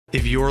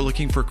If you're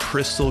looking for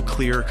crystal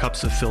clear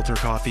cups of filter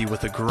coffee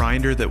with a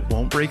grinder that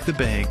won't break the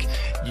bank,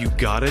 you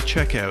gotta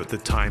check out the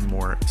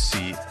Timemore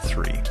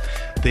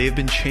C3. They've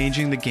been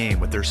changing the game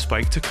with their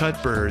spike to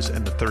cut burrs,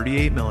 and the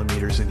 38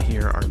 millimeters in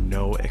here are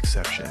no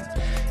exception.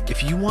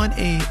 If you want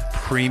a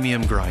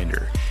premium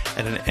grinder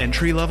at an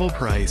entry-level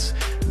price,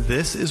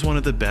 this is one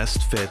of the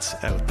best fits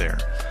out there.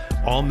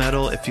 All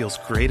metal, it feels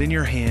great in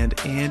your hand,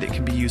 and it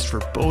can be used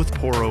for both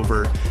pour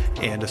over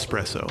and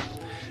espresso.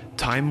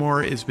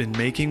 Timemore has been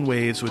making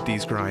waves with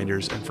these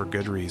grinders, and for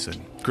good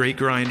reason. Great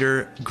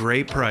grinder,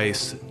 great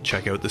price.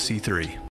 Check out the C3.